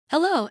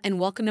Hello and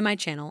welcome to my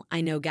channel,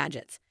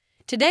 IKnowGadgets.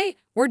 Today,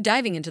 we're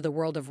diving into the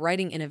world of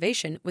writing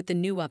innovation with the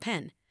Nuwa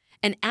Pen,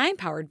 an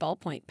AI-powered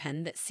ballpoint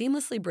pen that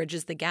seamlessly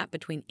bridges the gap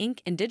between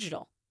ink and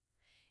digital.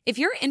 If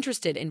you're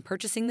interested in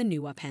purchasing the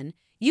Nuwa Pen,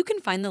 you can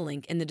find the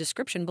link in the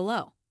description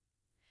below.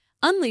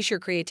 Unleash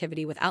your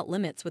creativity without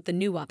limits with the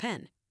Nuwa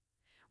Pen.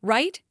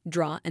 Write,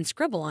 draw, and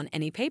scribble on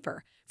any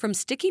paper, from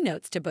sticky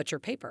notes to butcher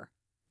paper,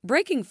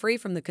 breaking free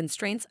from the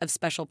constraints of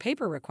special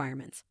paper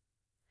requirements.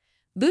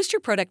 Boost your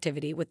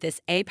productivity with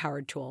this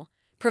AI-powered tool,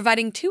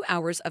 providing 2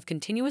 hours of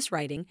continuous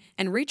writing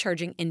and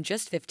recharging in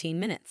just 15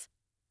 minutes.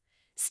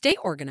 Stay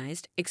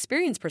organized,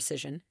 experience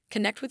precision,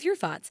 connect with your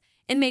thoughts,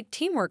 and make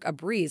teamwork a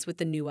breeze with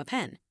the Nuwa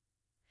Pen.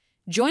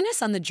 Join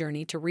us on the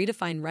journey to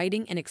redefine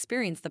writing and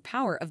experience the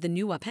power of the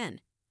Nuwa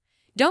Pen.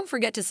 Don't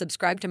forget to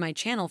subscribe to my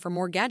channel for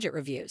more gadget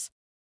reviews.